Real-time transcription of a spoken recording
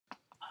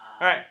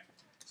All right.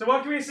 So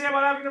what can we say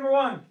about object number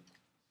 1?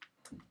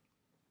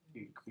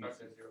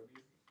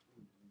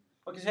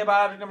 What can you say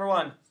about object number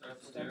 1?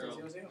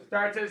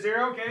 Starts at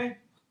 0, okay.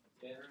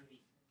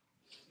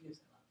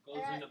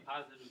 Goes in a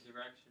positive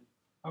direction.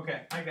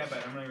 Okay, I got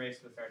that. I'm going to erase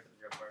the starts at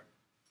 0 part.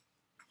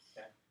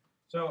 Okay.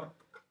 So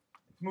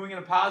it's moving in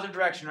a positive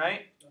direction,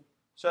 right?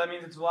 So that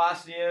means its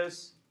velocity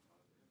is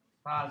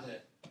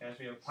positive. Okay, so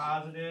we have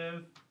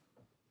positive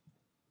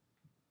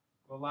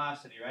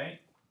velocity, right?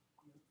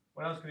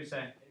 What else can we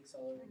say?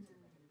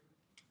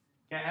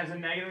 Okay, it has a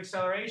negative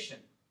acceleration.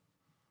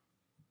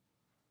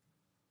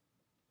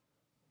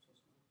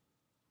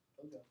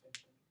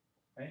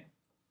 Right?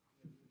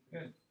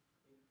 Good.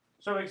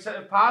 So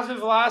positive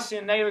velocity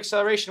and negative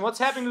acceleration. What's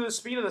happening to the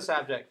speed of this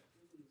object?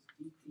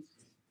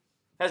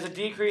 Has a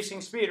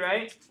decreasing speed,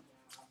 right?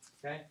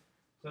 Okay.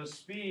 So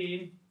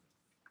speed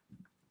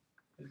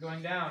is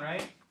going down,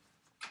 right?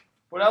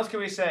 What else can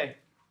we say?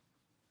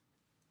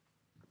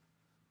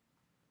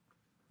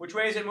 Which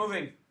way is it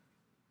moving?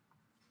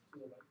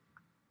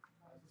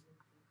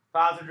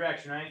 Positive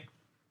direction, right?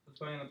 It's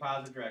going in the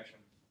positive direction.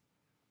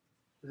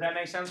 Does that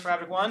make sense for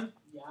object 1?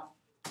 Yeah.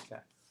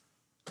 Okay.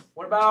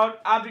 What about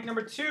object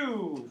number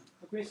 2?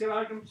 What can we say about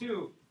object number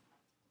 2?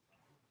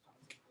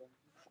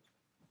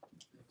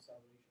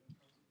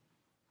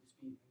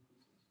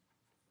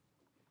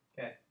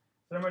 Okay.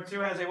 So number 2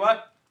 has a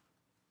what?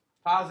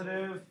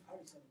 Positive.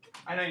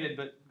 I know you did,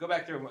 but go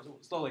back through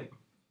slowly.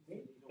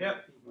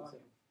 Yep.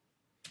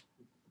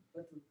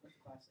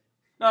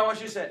 No, I want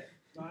you to say it.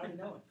 No, I already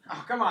know it.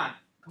 Oh, come on.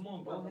 Come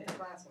on, bro. Let the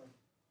class on.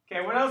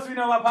 Okay, what else do we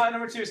know about pilot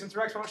number 2 since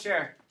Rex won't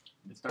share?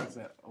 It starts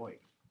at, oh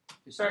wait.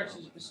 It starts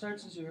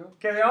at 0.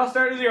 Okay, they all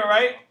start at 0,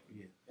 right?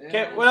 Yeah.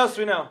 Okay, what else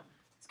do we know?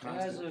 It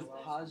has a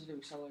positive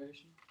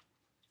acceleration.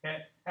 Okay,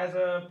 has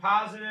a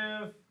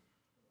positive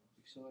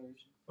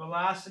Acceleration.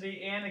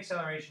 velocity and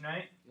acceleration,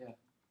 right? Yeah.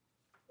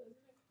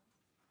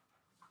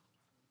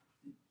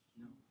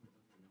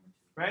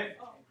 Right?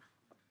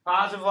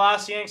 Positive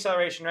velocity and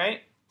acceleration,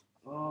 right?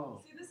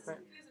 Oh. See, this is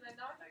confusing. And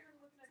now I thought you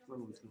were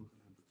looking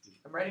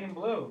at I'm writing in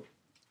blue.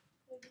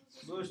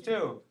 Blues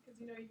too. Because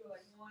you know you go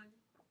like 1.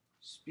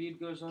 Speed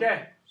goes up.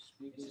 Okay,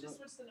 Speed You goes should up.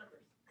 just switch the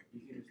numbers.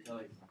 You can just tell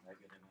like I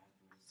get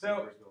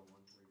so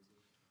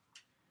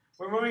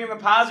we're moving in the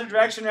positive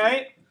direction,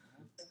 right?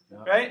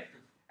 Yeah. Right?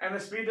 And the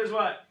speed does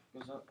what?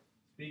 Goes up.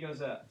 Speed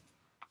goes up.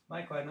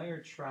 Michael, I know you're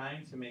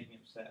trying to make me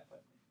upset,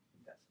 but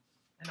it doesn't.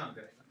 I know I'm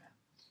good at math.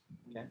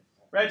 Okay.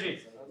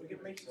 Reggie. We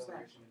can make you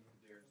snack. There's no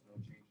change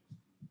in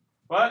speed.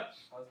 What?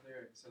 How's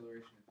there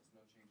acceleration if there's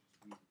no change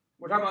in speed?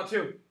 We're talking about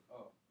 2.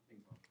 Oh, ping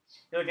pong.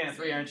 You're looking at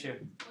 3, aren't you?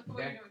 Look the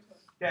way Okay. you're going to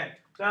it. Okay.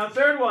 So now the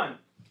third one.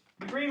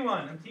 The green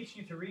one. I'm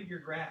teaching you to read your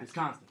graph. It's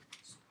constant.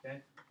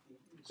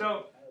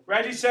 So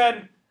Reggie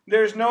said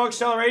there's no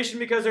acceleration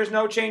because there's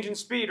no change in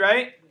speed,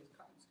 right?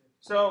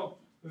 So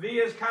V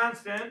is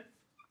constant,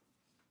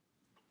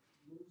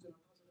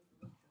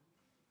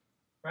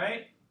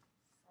 right?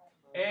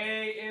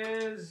 A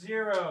is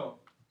 0.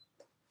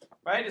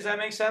 Right? Does that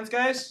make sense,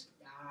 guys?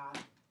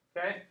 Yeah.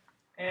 Okay.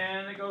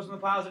 And it goes in the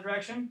positive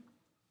direction.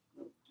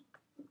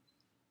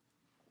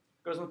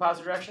 Goes in the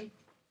positive direction.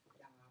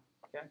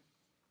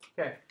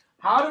 Okay.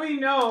 How do we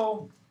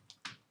know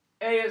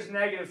A is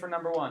negative for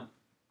number 1?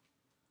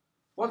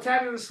 What's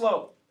happening to the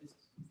slope?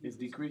 It's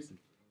decreasing.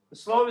 The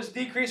slope is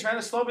decreasing, right?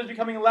 The slope is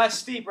becoming less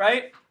steep,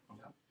 right?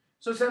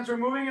 So since we're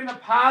moving in the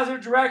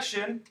positive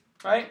direction,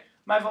 right?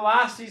 My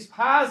velocity is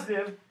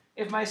positive.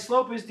 If my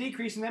slope is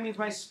decreasing, that means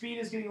my speed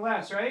is getting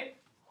less, right?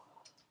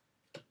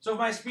 So if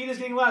my speed is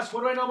getting less,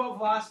 what do I know about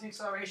velocity and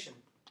acceleration?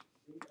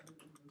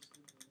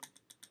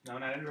 No,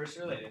 not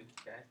inversely related.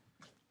 Okay.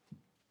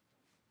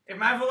 If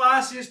my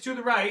velocity is to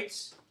the right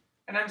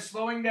and I'm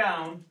slowing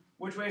down,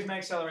 which way is my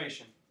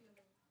acceleration?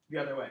 The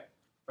other way,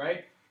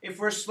 right? If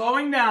we're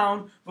slowing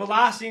down,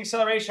 velocity and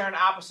acceleration are in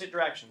opposite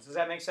directions. Does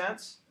that make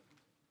sense?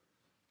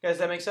 Guys, does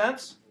that make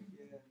sense?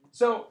 Yeah.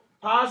 So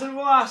positive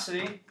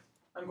velocity,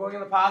 I'm going in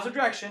the positive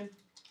direction.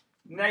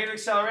 Negative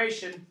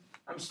acceleration,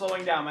 I'm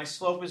slowing down. My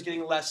slope is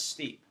getting less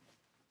steep.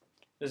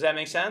 Does that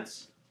make sense?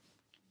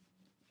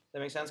 Does that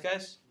make sense,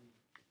 guys?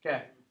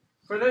 Okay.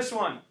 For this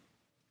one,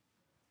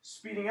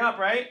 speeding up,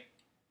 right?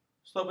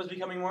 Slope is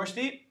becoming more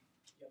steep.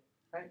 Yep.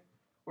 Right?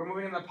 We're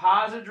moving in the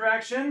positive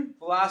direction.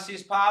 Velocity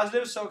is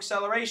positive, so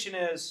acceleration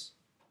is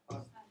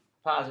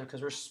positive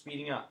because we're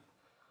speeding up.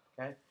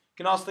 Okay. You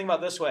can also think about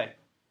it this way.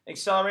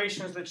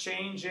 Acceleration is the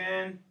change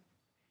in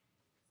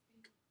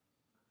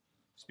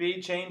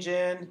speed, change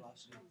in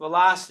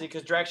velocity,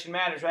 because direction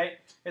matters, right?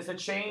 It's a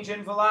change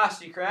in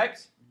velocity,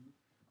 correct?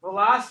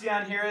 Velocity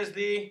on here is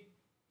the,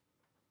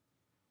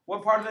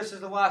 what part of this is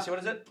the velocity?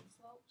 What is it?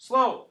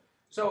 Slope.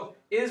 So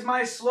is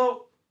my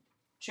slope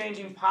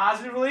changing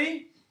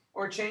positively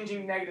or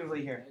changing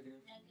negatively here?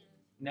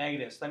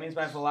 Negative. So that means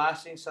my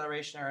velocity and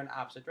acceleration are in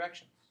opposite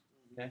directions.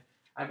 Okay?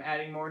 I'm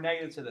adding more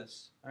negative to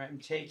this. All right? I'm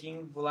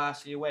taking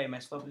velocity away. My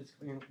slope is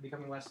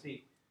becoming less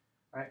steep.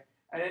 All right?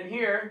 And then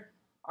here,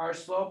 our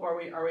slope, are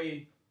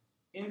we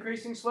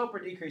increasing slope or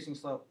decreasing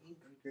slope?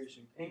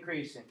 Increasing.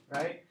 Increasing,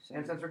 right?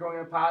 And since we're going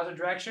in a positive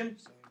direction,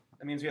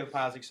 That means we have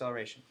positive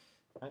acceleration.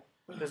 Right?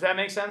 Does that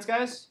make sense,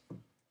 guys?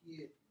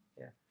 Yeah.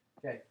 Yeah.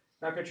 Okay.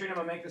 Now, Katrina, I'm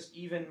going to make this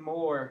even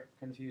more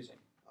confusing.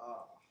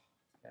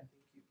 Okay.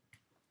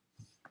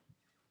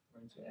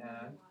 We're going to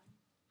add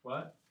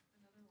what?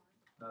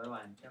 Another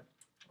line. Yep.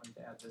 We're going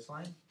to add this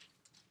line.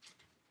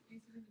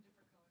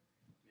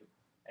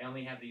 I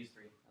only have these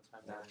three.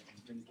 That's my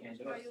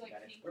bad.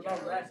 What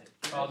about red?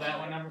 Call that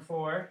one number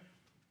 4.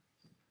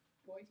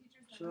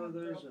 So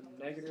there's a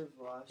negative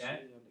velocity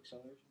Okay. and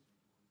acceleration.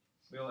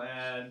 We'll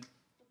add.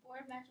 Before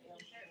matching your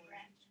shirt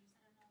brand.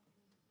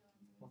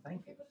 Well,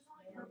 thank you.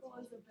 Purple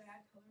is a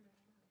bad color.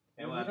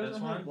 Okay, we'll He add this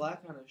doesn't have one.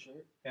 black on his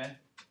shirt. This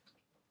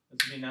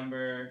will be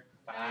number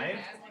 5.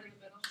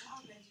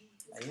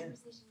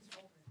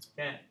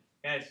 Okay,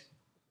 guys.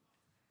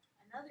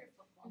 Another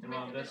football. And we'll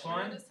have this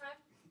one.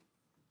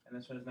 And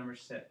this one is number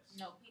 6.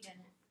 No, he didn't.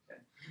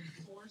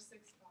 4,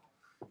 6,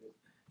 5.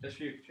 Just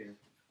for you, Katrina.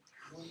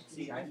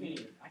 See, I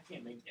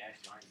can't make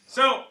dash lines.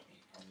 So,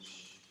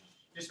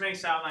 just make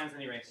solid lines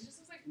and It erase. just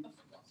looks like a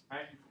football.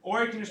 Alright?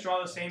 Or you can just draw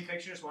the same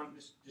picture,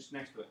 just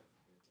next to it.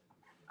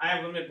 I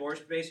have limited board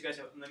space, you guys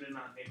have a limited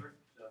amount of paper.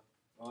 So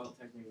Well,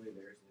 technically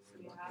there's a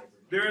little paper.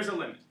 there is a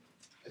limit.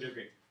 I do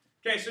agree.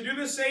 Okay, so do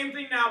the same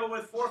thing now, but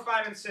with 4,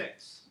 5, and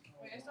 6.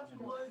 Wait, I still have to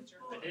roll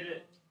the I did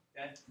it.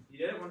 Okay? You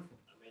did it? Wonderful.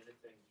 I made the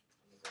thing.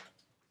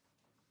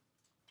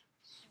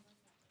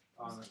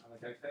 On the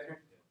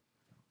calculator?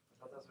 I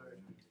thought that's what we were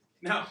doing.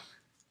 No.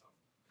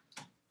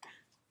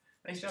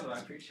 Nice job, though. I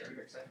appreciate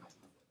your excitement.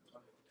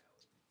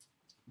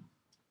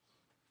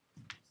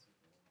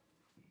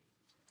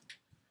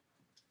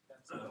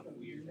 That's not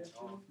weird at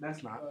all.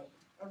 That's not.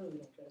 I really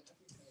don't care.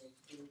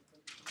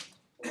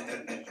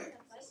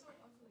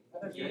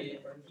 I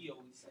think He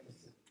always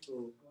says.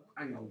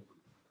 I know.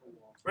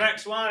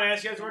 Rex, Swan, I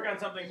asked you guys to work on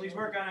something. Please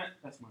work on it.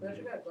 That's my I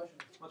actually got a question.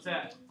 What's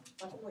that?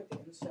 I feel like the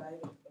inside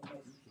of my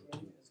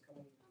screen is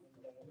coming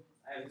down.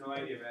 I have no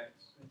idea,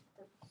 Rex.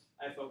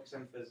 I focus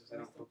on physics. I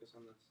don't focus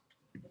on this.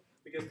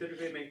 Because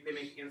typically they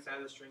make the inside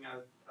of the string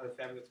out of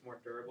fabric that's more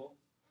durable.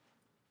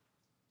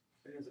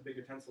 It has a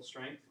bigger tensile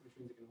strength, which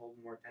means it can hold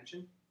more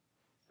tension.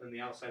 And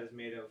the outside is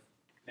made of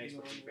nice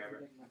looking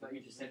fabric. I thought you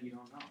just said you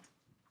don't know.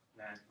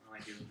 Nah, I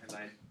do. I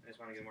lied. I just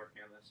want to get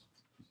working on this.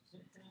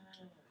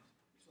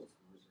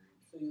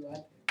 So you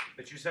lied.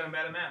 But you said I'm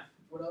bad at math.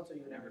 What else are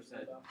you Never lying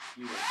said. about?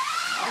 You were.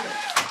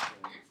 That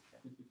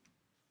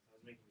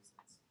was making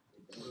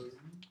sense.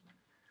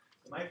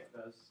 Mike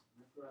does.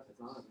 It's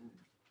not.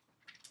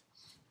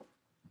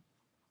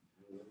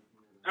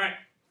 Alright,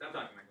 stop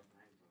talking, Michael.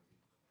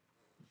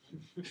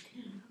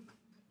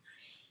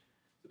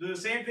 So do the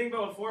same thing,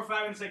 but with 4,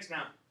 5, and 6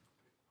 now.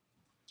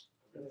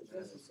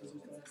 This is scissors.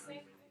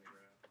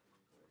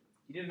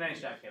 You did a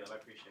nice job, Caleb. I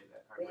appreciate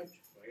that. Hard work.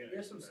 You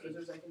have some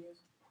scissors I can use?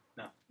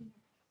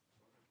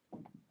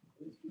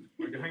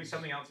 We're doing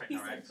something else right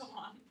now, right? Come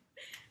on.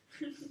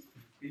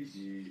 He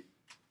did.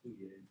 He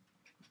did.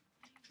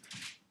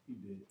 He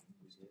did.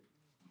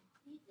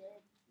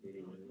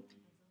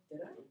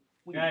 Did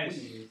I?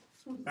 Guys,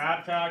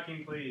 stop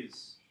talking,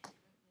 please.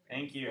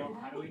 Thank you. Well,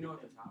 how do we know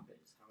what the top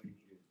is? How many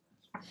meters is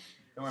that?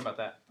 Don't worry about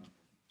that.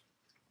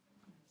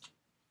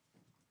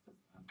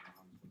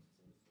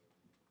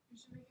 You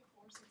should make it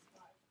 4, 6,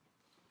 5.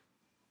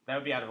 That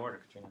would be out of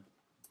order, Katrina.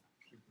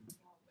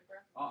 The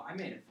graph. Oh, I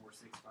made it 4,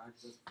 6, 5.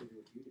 That's the figure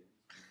what you did.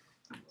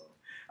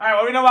 Alright,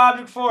 what do we know about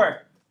object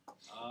 4?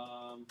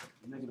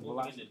 Negative Moving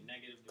velocity. in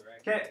negative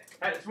direction. Okay,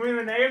 it's moving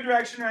in the negative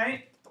direction,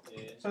 right?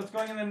 Yeah. So it's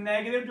going in the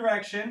negative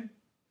direction.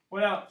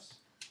 What else?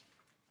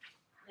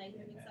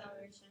 Negative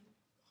acceleration.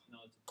 No,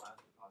 it's a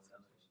positive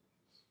acceleration.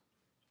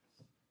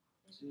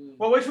 So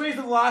Well, which way is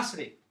the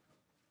velocity?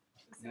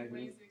 The same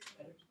way as the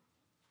acceleration.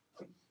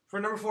 For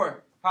number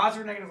 4,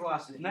 positive or negative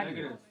velocity?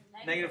 negative.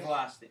 Negative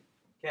velocity.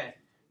 Okay.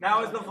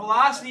 Now, is the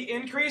velocity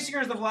increasing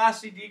or is the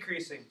velocity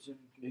decreasing?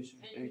 It's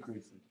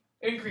increasing.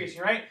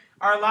 Increasing, right?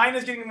 Our line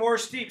is getting more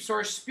steep. So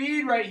our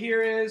speed right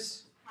here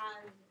is,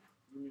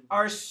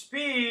 our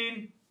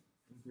speed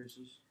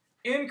Increases.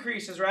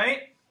 increases,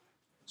 right?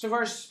 So if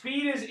our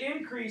speed is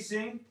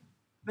increasing,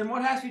 then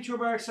what has to be true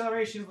about our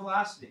acceleration and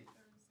velocity?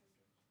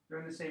 They're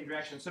in the same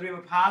direction. So do we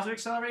have a positive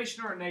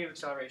acceleration or a negative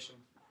acceleration?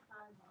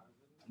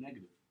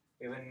 Negative.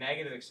 We have a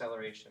negative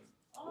acceleration.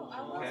 Oh,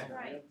 I was Okay.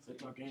 right.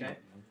 Okay.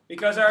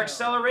 Because our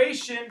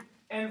acceleration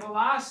and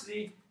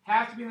velocity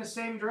have to be in the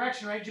same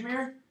direction, right,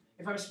 Jameer?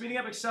 If I'm speeding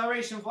up,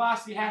 acceleration and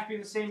velocity have to be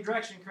in the same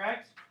direction,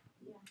 correct?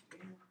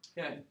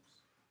 Yeah. Okay.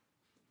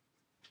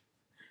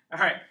 All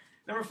right.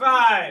 Number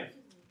 5.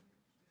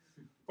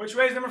 Which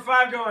way is number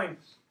 5 going?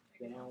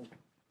 Down.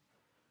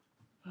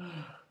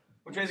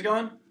 Which way is it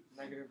going?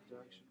 Negative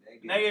direction.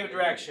 Negative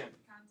direction.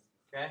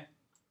 Okay.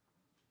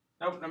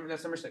 Nope.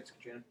 That's number 6,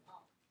 Katrina.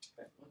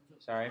 Okay.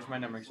 Sorry for my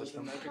numbering So the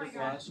system. negative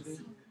velocity.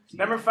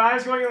 Number 5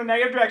 is going in the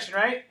negative direction,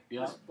 right?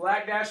 Yeah. This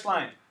black dashed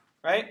line,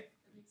 right?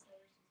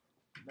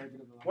 Negative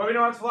velocity. What do we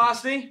know about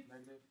velocity?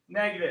 Negative.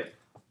 Negative.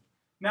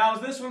 Now,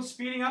 is this one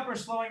speeding up or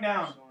slowing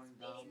down? Slowing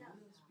down.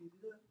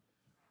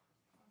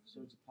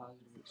 So it's a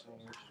positive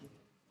acceleration.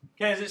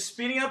 Okay, is it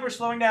speeding up or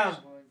slowing down?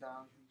 Slowing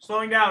down.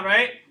 Slowing down,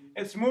 right?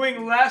 It's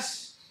moving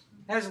less,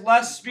 has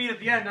less speed at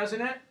the end,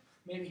 doesn't it?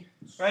 Maybe.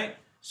 Right?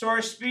 So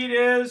our speed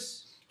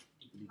is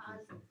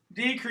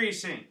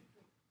decreasing.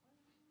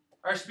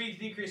 Our speed's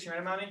decreasing, right,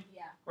 Amani?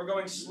 Yeah. We're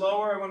going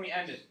slower when we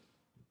end it.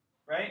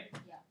 Right?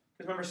 Yeah.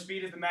 Because remember,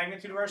 speed is the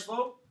magnitude of our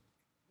slope.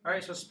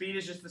 Alright, so speed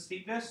is just the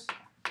steepness.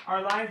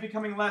 Our line's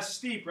becoming less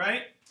steep,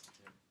 right?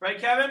 Right,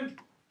 Kevin?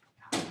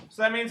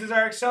 So that means is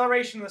our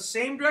acceleration in the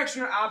same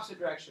direction or opposite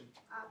direction?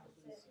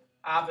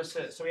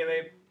 Opposite. So we have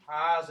a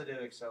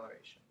positive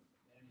acceleration.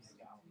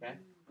 Okay?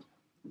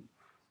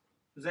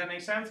 Does that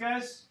make sense,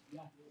 guys?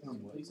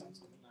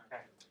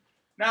 Okay.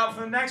 Now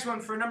for the next one,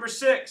 for number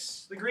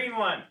 6, the green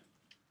one.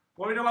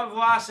 What do we know about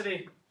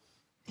velocity?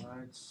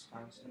 It's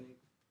constant.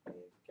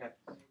 Okay.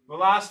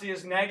 Velocity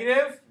is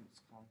negative,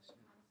 It's constant.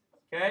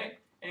 okay,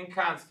 and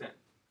constant.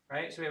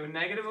 Right? So we have a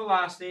negative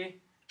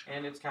velocity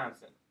and it's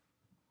constant.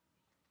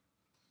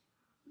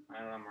 I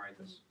don't know how to write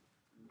this.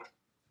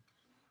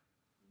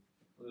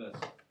 Look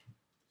at this.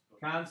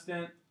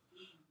 Constant,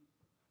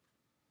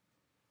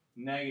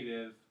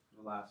 negative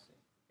velocity.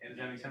 Yeah, does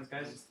that make sense,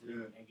 guys?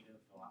 Negative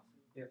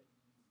velocity. Yep.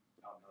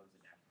 Oh, no, it's a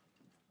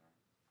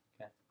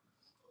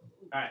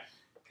negative. Alright.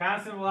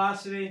 Constant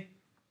velocity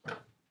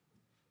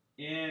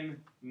in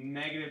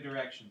negative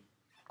direction.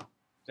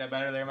 Is that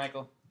better there,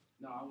 Michael?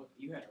 No,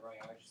 you had it right.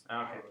 I just. Okay.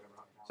 I wrote it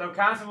wrong. So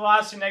constant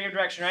velocity, negative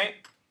direction, right?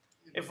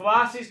 If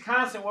velocity is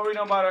constant, what do we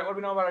know about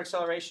our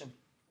acceleration?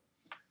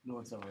 No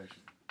acceleration.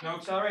 No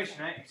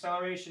acceleration, right?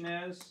 Acceleration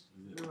is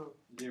Zero.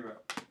 0.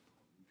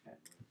 Okay.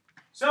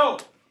 So,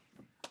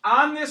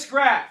 on this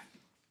graph,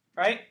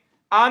 right?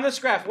 On this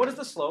graph, what is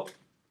the slope?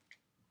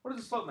 What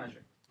does the slope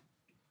measure?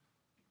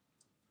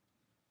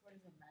 What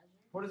does it measure?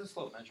 What does the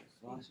slope measure?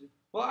 Velocity.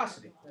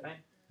 Velocity, right?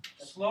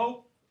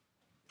 Slope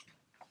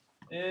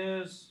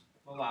is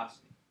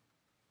velocity,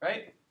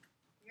 right?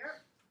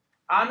 Yep.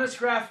 On this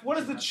graph, what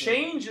does the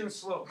change in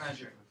slope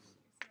measure?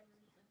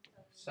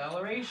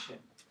 Acceleration.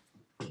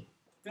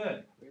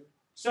 Good.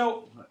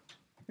 So,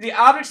 the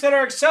objects that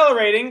are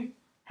accelerating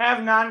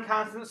have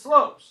non-constant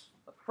slopes.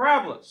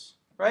 Parabolas,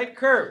 right?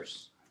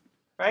 Curves,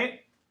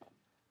 right?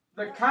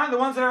 The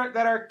ones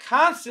that are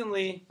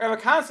constantly, or have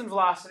a constant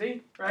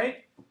velocity,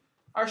 right,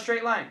 are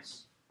straight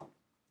lines.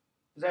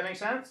 Does that make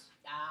sense?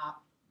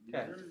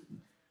 Okay.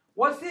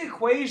 What's the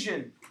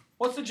equation?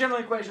 What's the general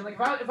equation? Like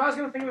if I was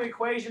going to think of an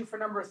equation for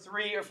number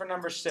 3 or for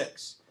number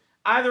 6,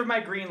 either of my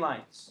green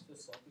lines.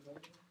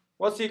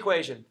 What's the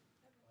equation?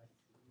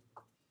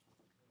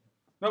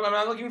 Nope, I'm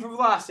not looking for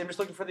velocity. I'm just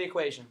looking for the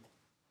equation.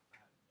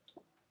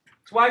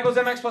 So y equals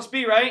mx plus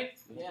b, right?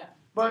 Yeah.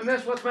 But in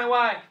this, what's my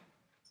y?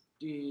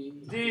 D.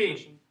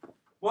 D.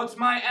 What's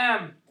my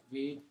m?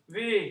 V.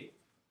 V.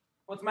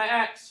 What's my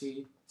x?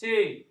 T.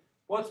 T.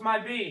 What's my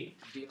b?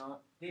 D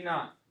naught. D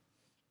naught.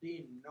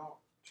 D naught.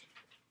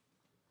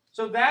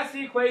 So that's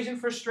the equation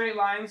for straight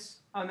lines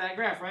on that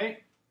graph,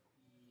 right?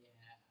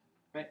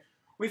 Right.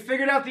 We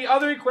figured out the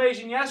other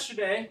equation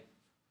yesterday.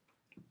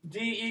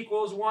 D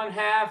equals 1/2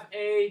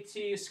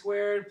 AT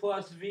squared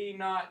plus V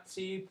naught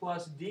T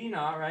plus D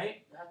naught,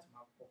 right? That's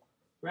my fault.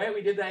 Right?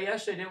 We did that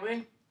yesterday, didn't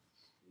we?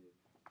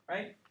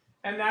 Right?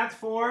 And that's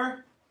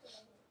for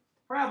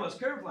parabolas,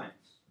 curved lines.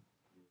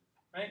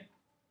 Right?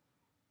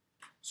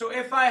 So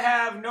if I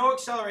have no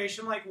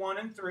acceleration like 1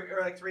 and 3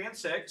 or like 3 and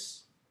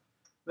 6,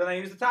 then I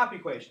use the top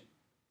equation.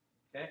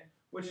 Okay?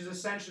 Which is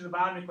essentially the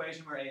bottom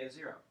equation where A is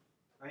 0.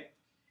 Right?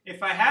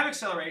 If I have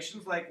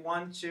accelerations like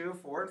 1, 2,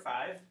 4, and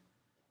 5,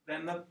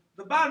 then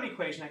the bottom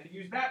equation, I could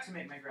use that to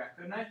make my graph,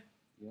 couldn't I?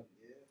 Yep.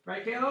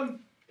 Right,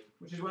 Caleb?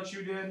 Which is what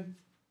you did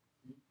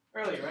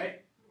earlier,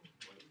 right?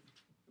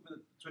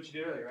 That's what you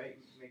did earlier, right?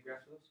 You made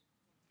graphs with those?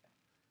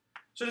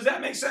 So does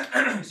that make sense?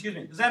 Excuse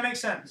me. Does that make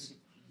sense?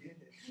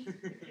 You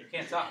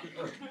can't talk.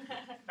 Ugh.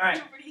 All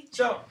right.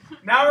 So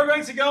now we're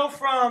going to go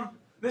from,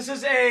 this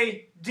is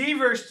a D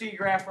versus T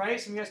graph, right?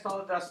 Some of you guys call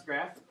it dust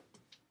graph.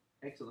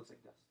 Actually, it looks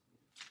like dust.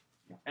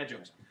 Yeah, that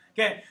jokes.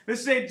 Okay, this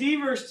is a D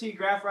versus T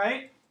graph,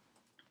 right?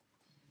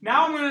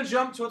 Now I'm going to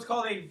jump to what's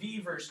called a V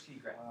versus T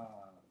graph.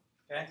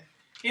 Okay?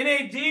 In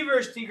a D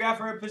versus T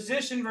graph, or a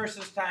position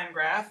versus time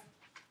graph,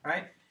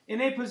 right? In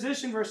a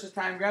position versus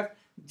time graph,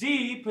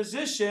 D,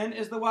 position,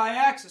 is the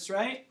y-axis,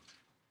 right?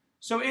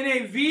 So in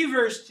a V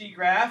versus T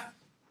graph,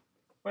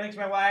 what do you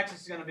think my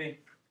y-axis is going to be?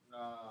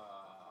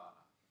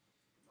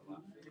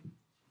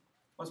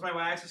 What's my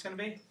y-axis going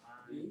to be?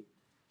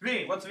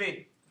 V. What's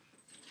V?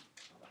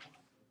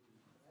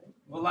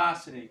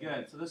 Velocity.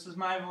 Good. So this is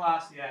my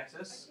velocity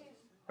axis,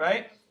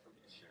 right?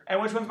 And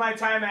which one's my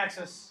time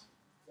axis?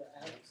 The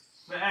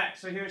X. The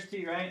x. So here's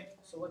t, right?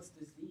 So what's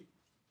the Z?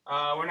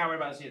 We're not worried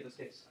about z in this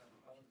case.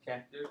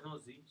 Okay. There's no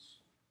Z.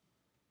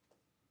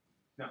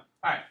 No.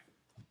 All right.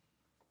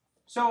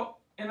 So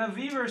in a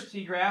v versus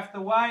t graph,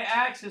 the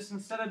y-axis,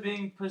 instead of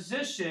being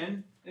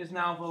position, is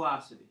now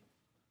velocity.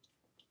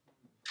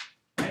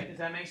 Right? Does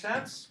that make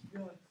sense?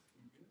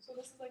 So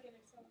this is like an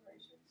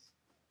acceleration.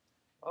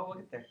 Oh, we'll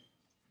get there.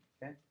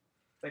 Okay.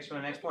 Let's go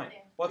to the next point.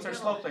 What's our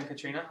slope then,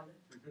 Katrina?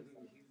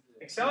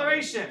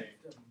 Acceleration.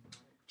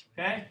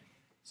 Okay.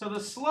 So the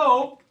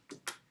slope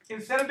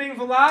instead of being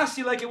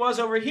velocity like it was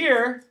over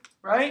here,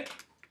 right?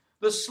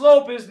 The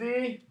slope is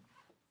the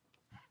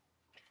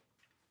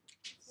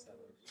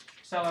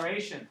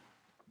acceleration,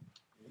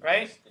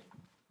 right?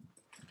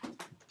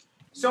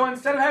 So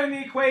instead of having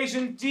the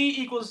equation d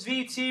equals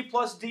vt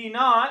plus d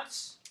naught,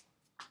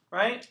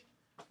 right?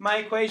 My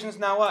equation is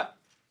now what?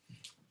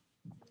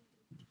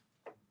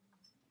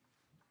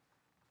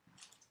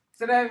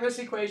 Instead of having this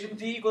equation,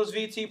 d equals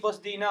vt plus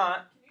d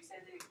naught, Can you say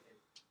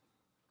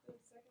the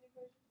second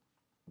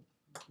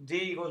equation?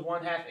 d equals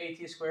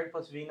 1/2 at squared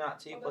plus v naught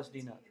t Oh, plus that's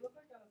d T. naught. It looked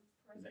like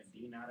a Is that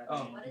D not at Oh.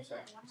 the end? What is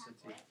sorry. it? It's a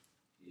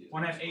T.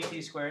 One half what? 1/2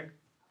 at squared.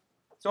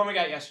 It's the one we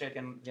got yesterday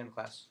at the end of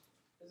class.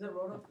 Is it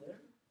wrote up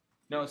there?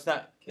 No, it's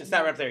not. It's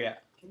not right there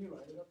yet. Can you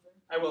write it up there?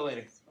 I will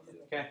later.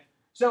 Okay.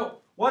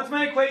 So, what's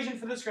my equation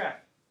for this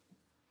graph?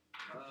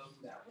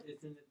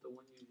 Isn't it the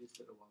one you just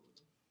did a while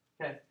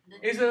ago?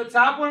 Is it the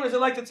top one? Is it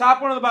like the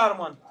top one or the bottom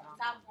one?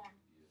 Top one.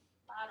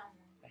 Bottom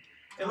one.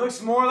 It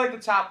looks more like the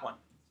top one.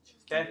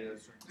 Okay.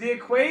 The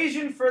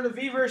equation for the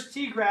v versus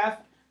t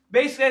graph,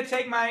 basically I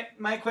take my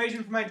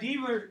equation for my d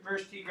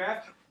versus t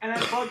graph and I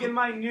plug in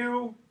my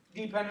new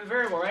dependent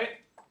variable,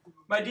 right?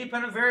 My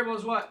dependent variable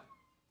is what?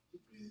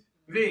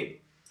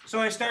 V. So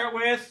I start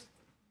with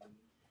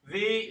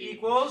v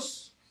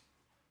equals,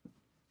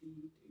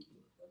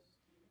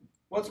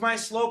 what's my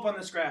slope on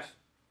this graph?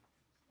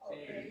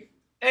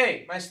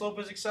 A. My slope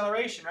is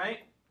acceleration, right?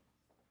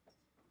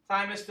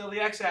 Time is still the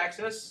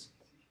x-axis.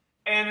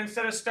 And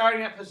instead of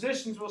starting at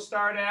positions, we'll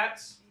start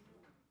at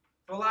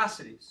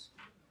velocities.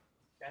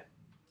 Okay?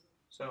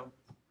 So,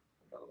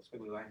 got a little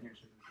squiggly line here.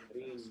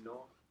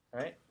 All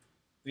right?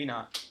 V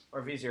naught,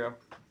 or V0,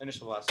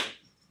 initial velocity.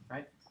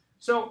 Right?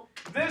 So,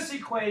 this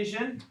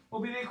equation will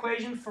be the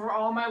equation for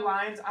all my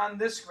lines on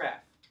this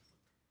graph.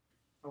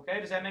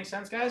 Okay? Does that make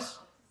sense, guys?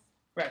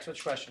 Rex, what's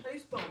your question? How do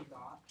you spell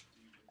not?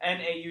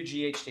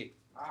 N-A-U-G-H-T.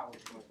 Wow.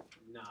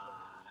 Nah.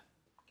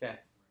 Okay.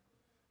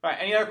 All right,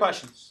 any other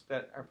questions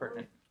that are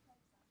pertinent?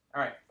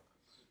 All right.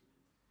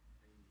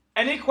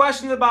 Any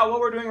questions about what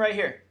we're doing right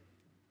here?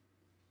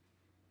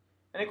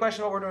 Any questions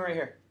about what we're doing right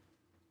here?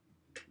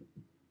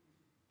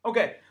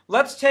 Okay,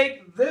 let's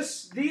take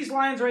these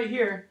lines right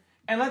here,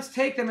 and let's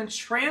take them and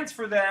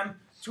transfer them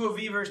to a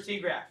V versus T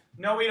graph.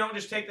 No, we don't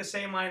just take the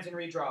same lines and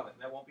redraw them.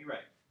 That won't be right.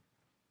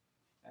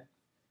 Okay?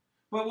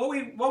 But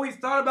what we've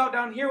thought about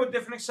down here with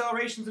different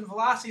accelerations and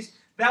velocities,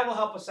 that will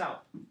help us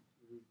out.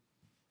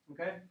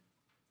 Okay?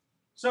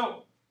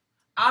 So,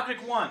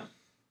 object one.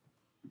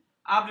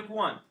 Object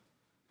one.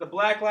 The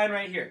black line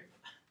right here.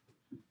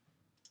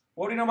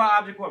 What do we know about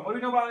object one? What do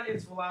we know about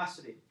its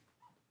velocity?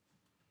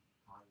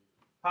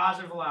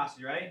 Positive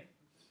velocity, right?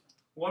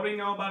 What do we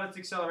know about its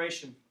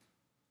acceleration?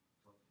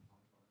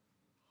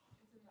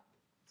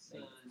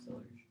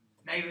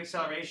 Negative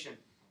acceleration,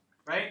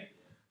 right?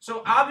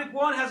 So object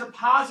one has a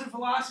positive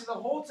velocity the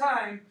whole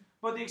time,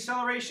 but the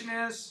acceleration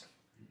is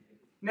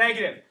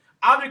negative.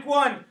 Object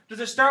one, does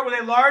it start with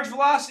a large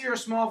velocity or a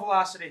small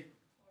velocity?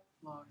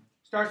 Large.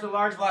 Starts with a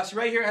large velocity.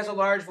 Right here it has a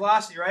large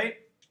velocity, right?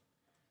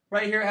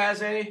 Right here it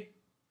has a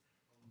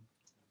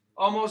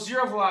almost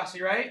zero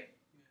velocity, right?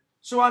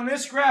 So on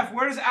this graph,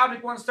 where does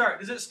object one start?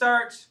 Does it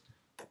start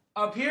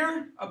up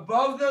here,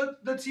 above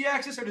the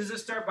t-axis, or does it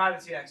start by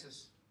the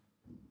t-axis?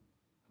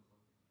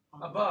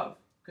 Above,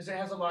 because it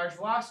has a large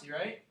velocity,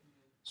 right?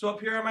 So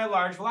up here are my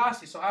large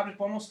velocity. So object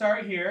one will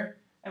start here.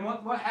 And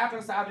what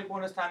happens to object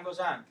one as time goes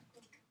on?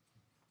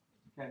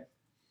 Okay.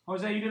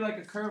 Jose, you did like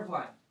a curved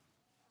line.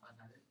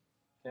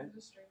 Okay.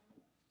 It's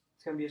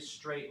going to be a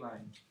straight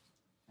line.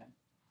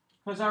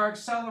 Because our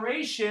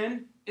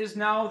acceleration is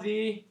now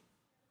the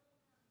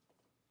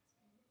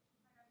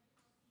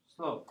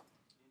slope.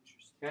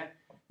 Okay?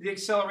 The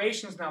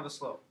acceleration is now the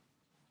slope.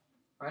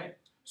 Right?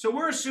 So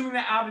we're assuming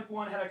that object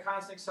one had a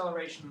constant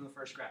acceleration in the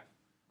first graph.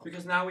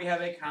 Because now we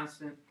have a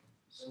constant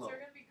So is slope. there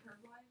going to be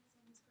curved lines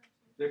on this graph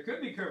too? There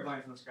could be curved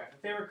lines in this graph.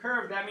 If they were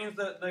curved, that means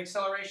the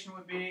acceleration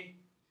would be...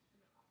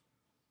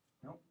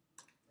 Nope.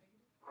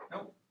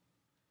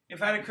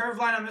 If I had a curved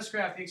line on this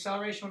graph, the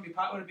acceleration would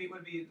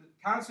be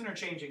constant or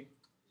changing?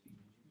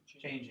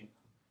 Changing.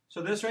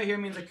 So this right here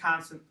means a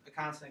constant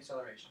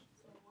acceleration.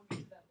 So we'll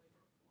get to that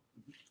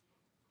later.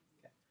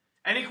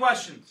 Any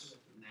questions?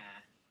 Nah.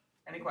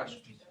 Any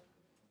questions?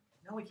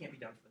 No, we can't be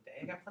done for the day.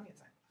 I got plenty of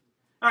time.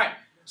 All right.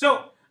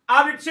 So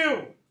object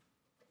two.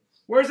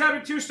 Where's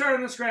object two start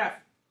on this graph?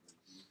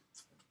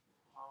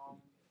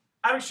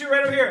 Object two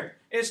right over here.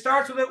 It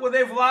starts with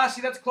a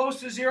velocity that's close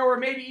to zero, or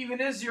maybe even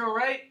is zero,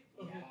 right?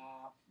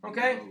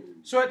 Okay.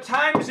 So at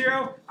time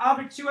zero,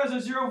 object two has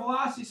a zero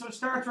velocity, so it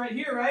starts right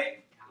here,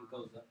 right? It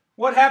goes up.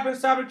 What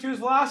happens to object two's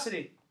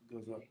velocity?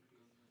 Goes up.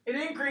 It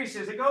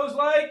increases. It goes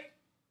like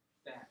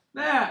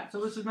that.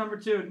 So this is number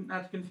two,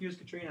 not to confuse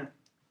Katrina.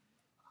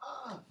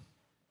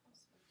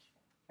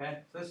 Okay,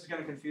 so this is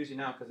going to confuse you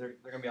now because they're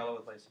going to be all over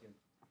the place again.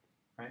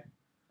 Right?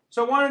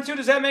 So 1 and 2,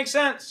 does that make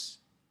sense?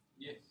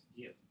 Yes.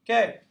 Yeah.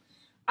 Okay.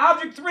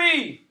 Object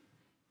 3.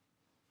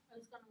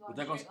 It's gonna But go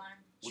that straight goes- line.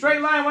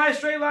 Straight line. Why a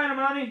straight line,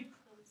 Amani?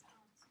 So it's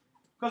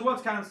constant. Because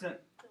what's constant?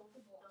 So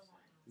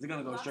it's Is it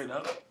gonna go straight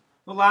up?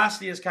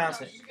 velocity is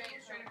constant? Straight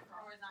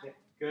horizontal.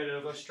 Good,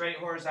 it'll go straight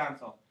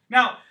horizontal.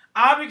 Now,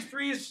 object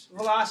 3's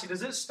velocity,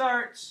 does it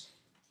start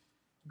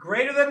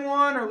greater than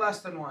 1 or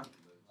less than 1?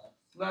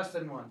 Less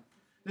than 1.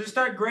 Does it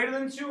start greater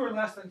than 2 or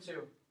less than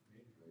 2?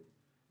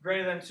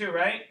 Greater than 2,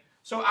 right?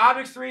 So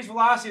object 3's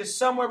velocity is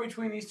somewhere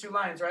between these two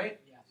lines, right?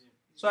 Yes.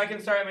 So I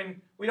can start,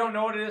 we don't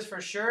know what it is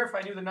for sure. If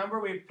I knew the number,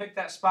 we'd pick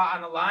that spot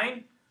on the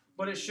line,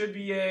 but it should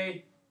be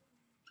a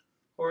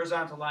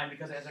horizontal line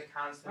because it has a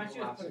constant Why don't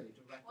you just put velocity.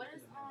 it directly What to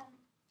is the number?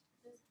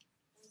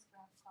 this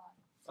graph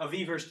called? A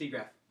V versus T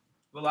graph.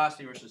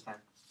 Velocity versus time.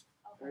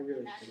 I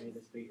really should have made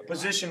this bigger.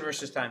 Position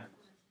versus time.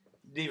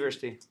 D versus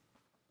T.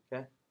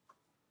 Okay?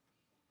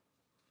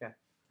 Okay.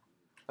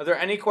 Are there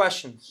any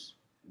questions?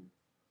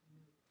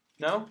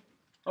 No?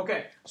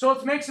 Okay. So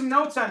let's make some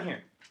notes on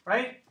here,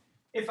 right?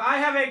 If I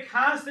have a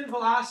constant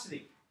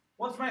velocity,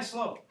 what's my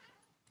slope?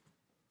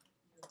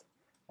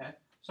 Okay.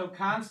 So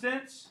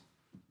constant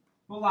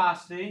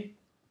velocity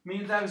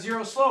means I have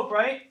zero slope,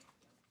 right?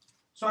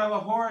 So I have a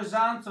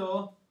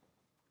horizontal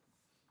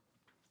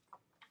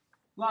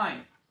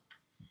line.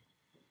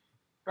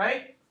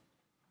 Right?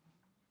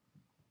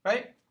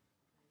 Right?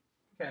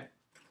 Okay.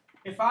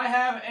 If I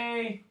have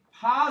a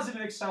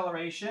positive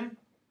acceleration,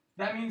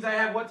 that means I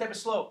have what type of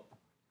slope?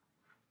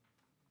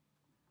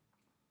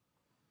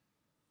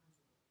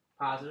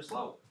 Positive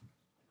slope.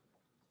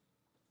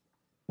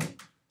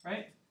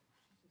 Right?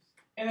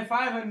 And if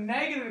I have a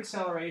negative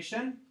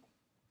acceleration,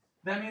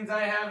 that means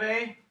I have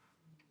a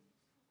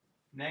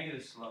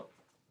negative slope.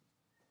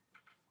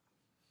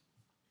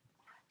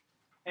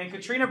 And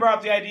Katrina brought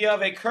up the idea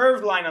of a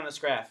curved line on this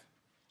graph.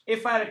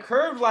 If I had a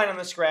curved line on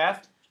this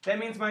graph, that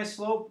means my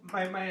slope,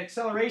 my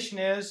acceleration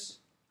is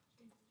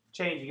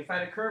changing. If I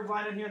had a curved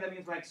line in here, that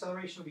means my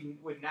acceleration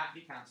would not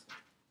be constant.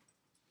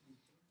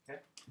 Okay.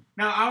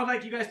 Now, I would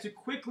like you guys to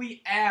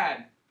quickly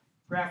add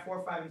graph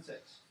 4, 5, and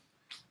 6.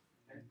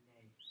 Okay.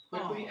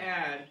 Quickly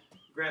add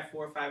graph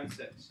 4, 5, and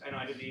 6. I know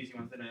I did the easy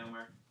ones, didn't I,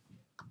 Omar?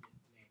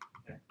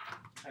 Okay.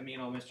 I mean,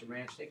 old Mr.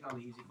 Ranch taking all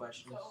the easy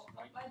questions. So,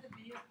 up by the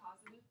B is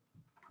positive?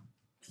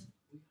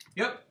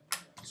 Yep.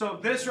 So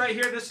this right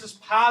here, this is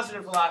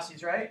positive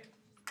velocities, right?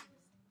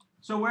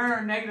 So where are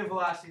our negative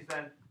velocities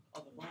then?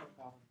 Oh, the bottom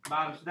problem.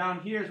 Bottoms. Down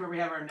here is where we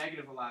have our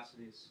negative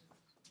velocities.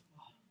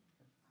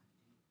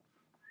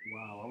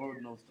 Wow, I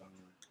wrote notes down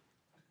there.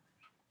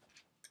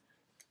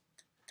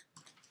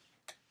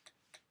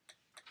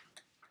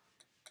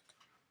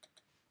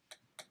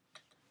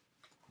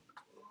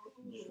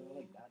 Show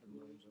like that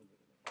emerge over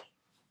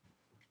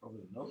the Over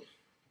the notes?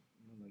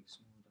 like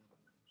small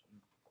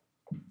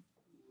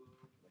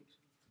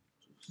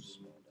just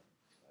small down.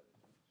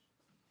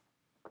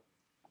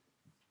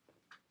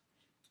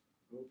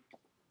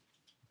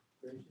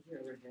 For instance,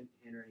 your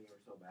handwriting ever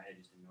so bad, it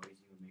just annoys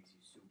you and makes you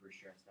super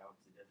stressed out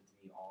because it does it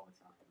to me all the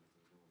time.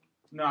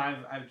 No,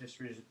 I've just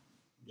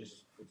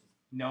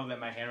know that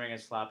my handwriting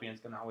is sloppy and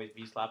it's gonna always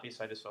be sloppy,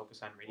 so I just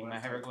focus on reading my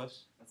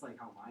hieroglyphs. That's like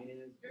how mine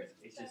is.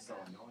 It's just so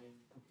annoying.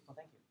 Oh,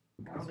 thank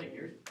you. I don't think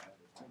yours is bad.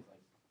 Mine's like,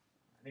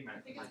 I think I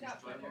think it's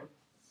got better.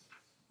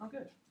 Oh,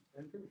 good. I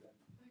improved that.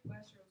 I think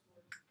last year was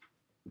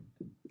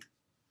worse.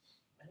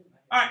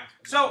 All right.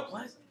 So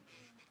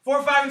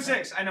 4, 5, and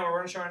 6. I know we're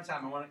running short on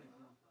time.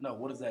 No,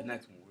 what is that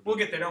next one? We'll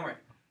get there. Don't worry.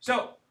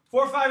 So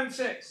 4, 5, and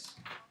 6.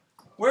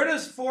 Where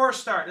does 4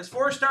 start? Does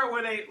 4 start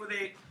with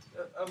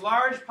a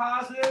large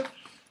positive,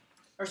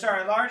 or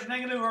sorry, a large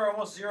negative, or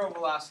almost zero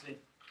velocity?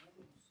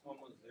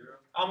 Almost zero.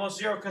 Almost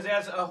zero, because it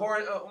has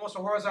almost a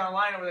horizontal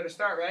line over there to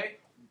start, right?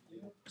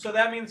 So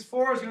that means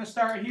 4 is going to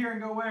start here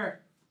and go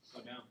where?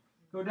 Go down.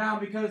 Go down,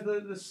 because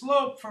the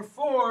slope for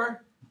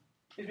 4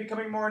 is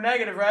becoming more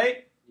negative,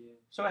 right? Yeah.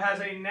 So it has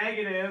a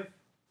negative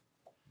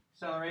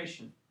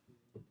acceleration.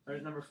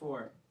 There's number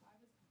 4.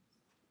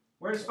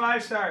 Where does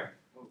 5 start?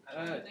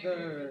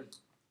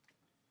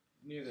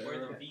 near the Where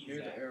the arrow. V's Near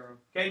at. the arrow.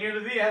 Okay, near the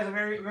V, it has a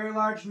very, very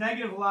large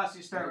negative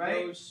velocity start, It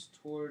right? goes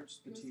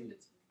towards the Goes to T. the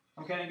T.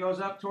 Okay, it goes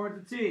up toward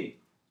the T.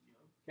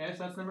 Okay,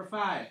 so that's number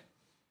 5.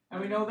 And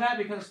we know that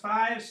because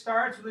 5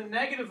 starts with a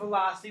negative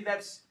velocity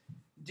that's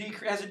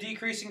has a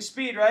decreasing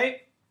speed,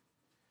 right?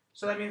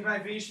 So that means my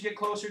V should get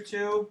closer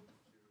to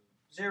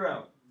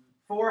 0.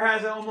 4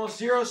 has an almost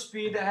 0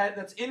 speed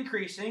that's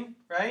increasing,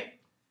 right?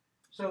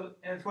 So,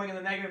 and it's going in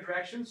the negative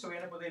direction, so we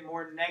end up with a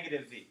more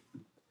negative V,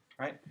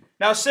 right?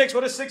 Now 6,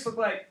 what does 6 look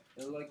like?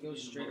 It like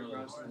goes straight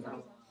across the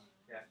middle.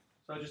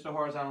 So just a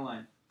horizontal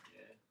line.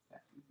 Yeah.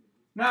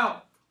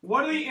 Now,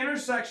 what do the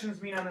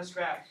intersections mean on this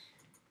graph?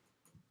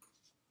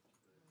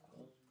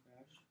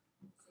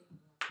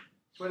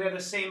 Where they have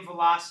the same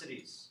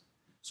velocities.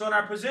 So in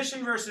our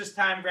position versus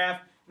time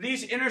graph,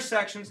 these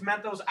intersections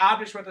meant those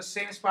objects were at the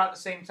same spot at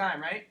the same time,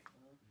 right?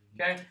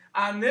 Okay.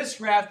 On this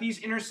graph, these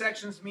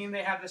intersections mean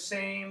they have the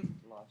same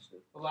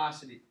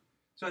velocity.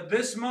 So at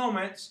this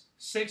moment,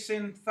 6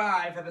 and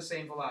 5 have the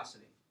same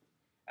velocity.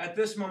 At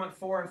this moment,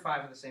 4 and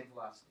 5 have the same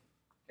velocity.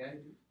 Okay?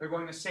 They're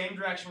going the same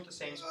direction with the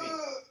same speed.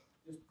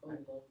 Just below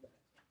that.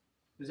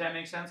 Does that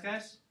make sense,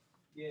 guys?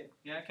 Yeah.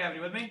 Yeah, Kevin,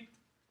 you with me?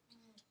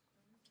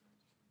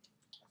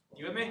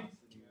 You with me?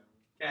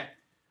 Okay.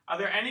 Are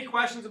there any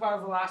questions about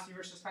a velocity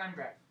versus time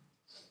graph?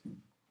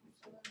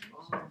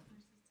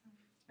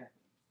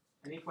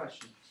 Any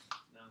questions?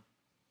 No.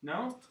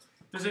 No?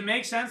 Does it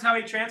make sense how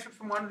he transferred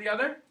from one to the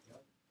other?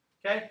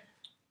 Okay.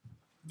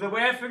 The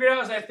way I figured it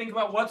out is I think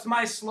about what's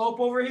my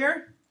slope over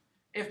here.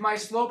 If my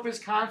slope is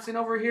constant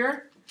over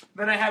here,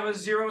 then I have a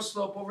zero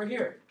slope over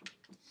here.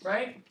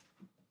 Right?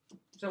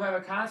 So if I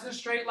have a constant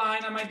straight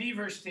line on my d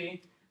versus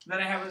t, then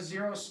I have a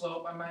zero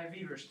slope on my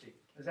v versus t.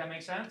 Does that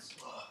make sense?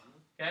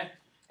 Okay.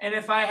 And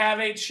if I have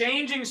a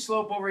changing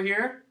slope over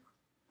here,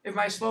 if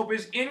my slope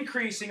is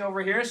increasing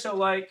over here, so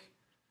like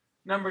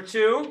number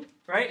 2,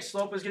 right?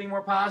 Slope is getting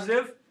more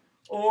positive.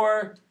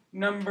 Or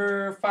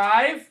number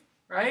 5,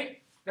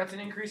 right? That's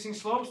an increasing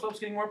slope. Slope's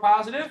getting more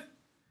positive.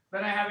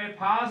 Then I have a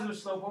positive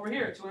slope over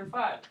here, 2 and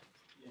 5.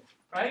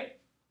 Right?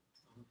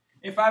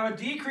 If I have a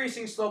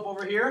decreasing slope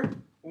over here,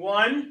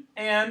 1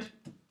 and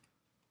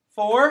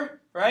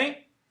 4,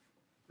 right?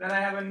 Then I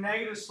have a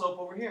negative slope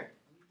over here.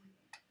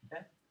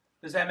 Okay?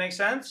 Does that make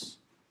sense?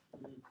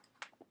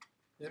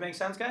 Does it make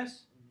sense,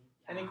 guys?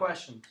 Any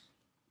questions?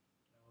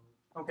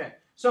 Okay.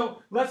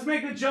 So let's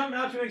make the jump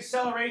now to an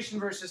acceleration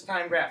versus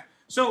time graph.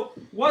 So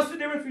what's the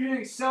difference between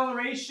an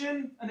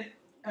acceleration,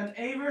 an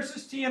a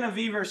versus t, and a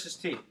v versus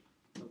t?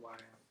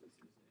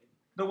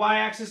 The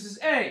y-axis is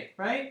a,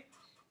 right?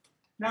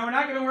 Now we're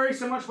not going to worry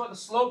so much about the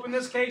slope in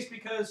this case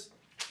because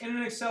in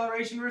an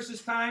acceleration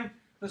versus time,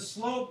 the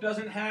slope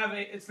doesn't have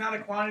it's not a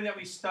quantity that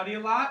we study a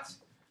lot.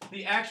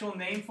 The actual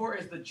name for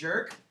it is the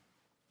jerk.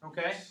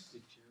 Okay?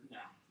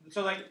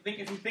 So like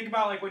if you think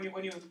about like when you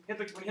hit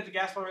the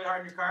gas pedal really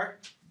hard in your car,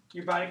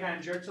 your body kind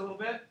of jerks a little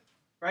bit,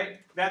 right?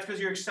 That's because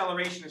your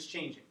acceleration is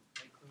changing.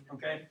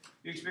 Okay?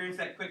 You experience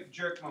that quick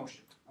jerk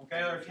motion.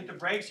 Okay? Or if you hit the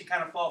brakes, you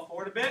kind of fall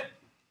forward a bit,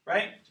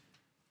 right?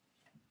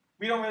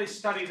 We don't really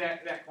study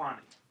that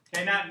quantity.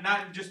 Okay,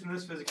 not just in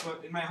this physics,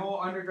 but in my whole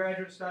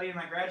undergraduate study and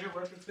my graduate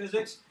work in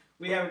physics,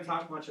 we haven't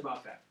talked much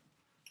about that.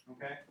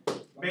 Okay?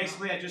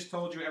 Basically, I just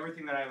told you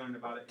everything that I learned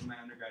about it in my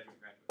undergraduate and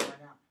graduate.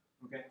 Why not?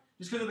 Okay?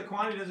 Just because the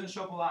quantity doesn't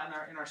show up a lot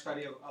in our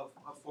study of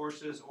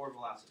forces or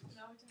velocities.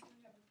 No, we definitely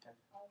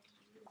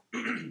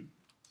have a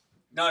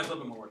No, there's a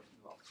little bit more work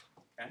involved.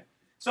 Okay?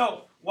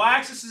 So,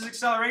 y-axis is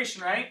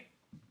acceleration, right?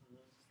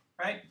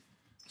 Right?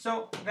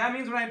 So, that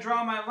means when I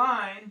draw my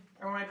line,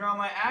 or when I draw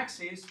my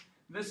axes,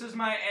 this is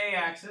my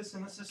a-axis,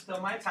 and this is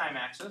still my time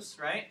axis,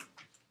 right?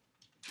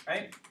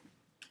 Right?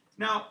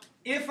 Now,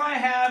 if I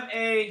have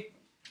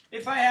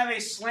a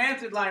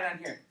slanted line on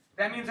here,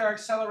 that means our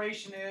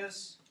acceleration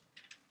is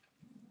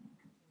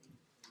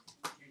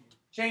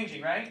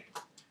changing, right?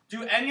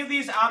 Do any of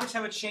these objects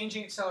have a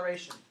changing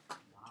acceleration?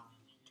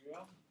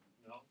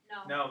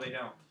 No, they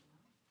don't.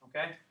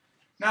 Okay?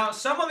 Now,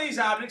 some of these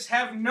objects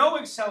have no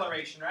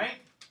acceleration, right?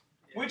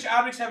 Which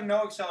objects have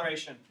no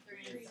acceleration?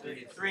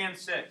 3 and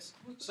 6.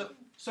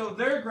 So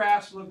their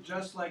graphs look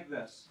just like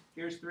this.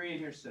 Here's 3 and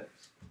here's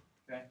 6.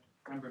 Okay?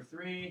 Number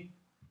 3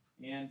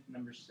 and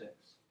number 6.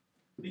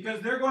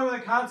 Because they're going with a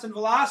constant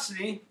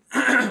velocity,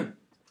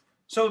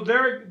 so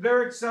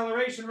their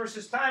acceleration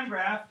versus time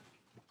graph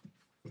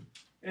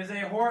is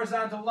a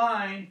horizontal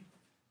line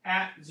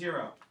at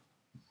 0.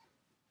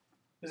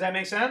 Does that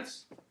make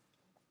sense?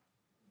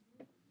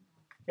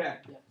 Okay.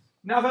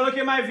 Now if I look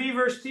at my v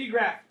versus t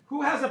graph,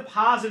 who has a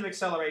positive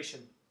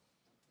acceleration?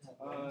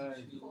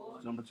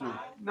 Number 2.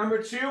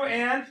 Number 2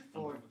 and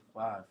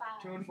 5.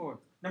 2 and 4.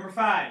 number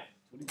 5.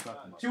 What are you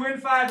talking about? 2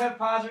 and 5 have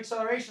positive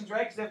accelerations,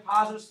 right? Because they have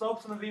positive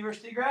slopes on the v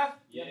versus t graph,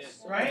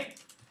 Yes. right?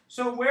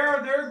 So where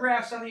are their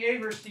graphs on the a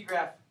versus t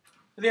graph?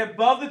 Are they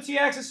above the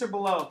t-axis or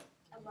below?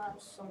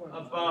 Above. Somewhere.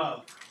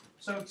 Above.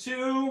 So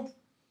 2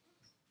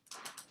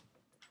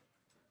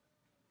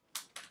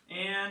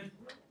 and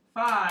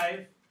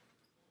 5.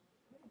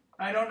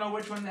 I don't know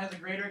which one has a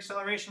greater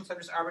acceleration, so I'm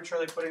just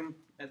arbitrarily putting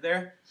it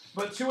there.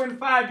 But 2 and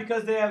 5,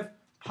 because they have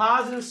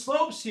positive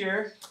slopes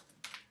here,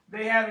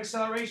 they have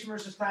acceleration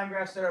versus time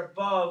graphs that are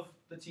above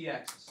the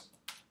t-axis.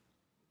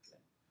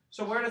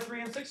 So where do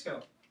 3 and 6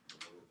 go?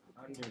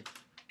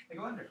 They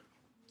go under.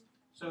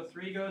 So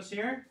 3 goes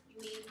here.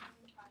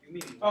 You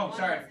mean? Oh,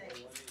 sorry.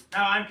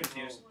 Now I'm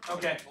confused.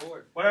 Okay.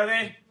 What are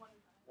they?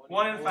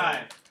 1 and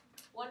 5.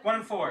 1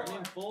 and 4. 1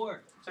 and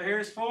 4. So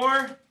here's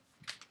 4.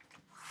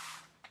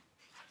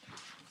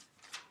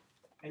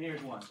 And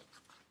here's 1.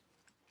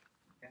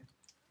 Okay.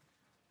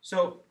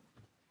 So,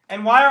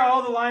 and why are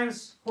all the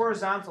lines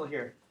horizontal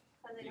here?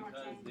 Because they don't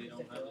Because change. they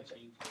don't have a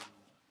change.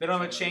 They don't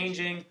have a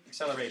changing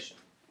acceleration.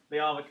 They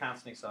all have a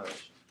constant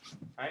acceleration.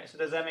 Alright, so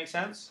does that make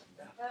sense?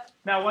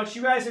 Now, what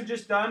you guys have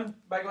just done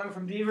by going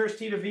from d versus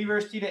t to v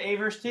versus t to a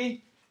versus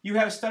t, you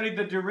have studied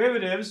the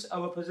derivatives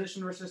of a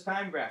position versus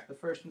time graph, the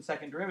first and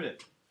second derivative.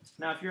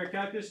 Now, if you're a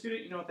calculus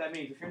student, you know what that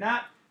means. If you're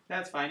not,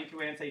 that's fine. You can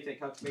wait until you take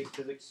calculus-based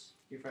physics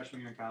your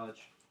freshman year in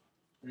college.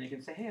 And you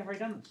can say, hey, I've already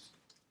done this.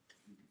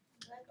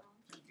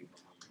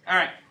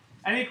 Alright,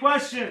 any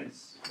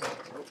questions?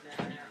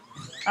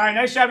 Alright,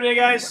 nice job today,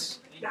 guys.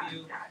 Thank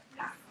you.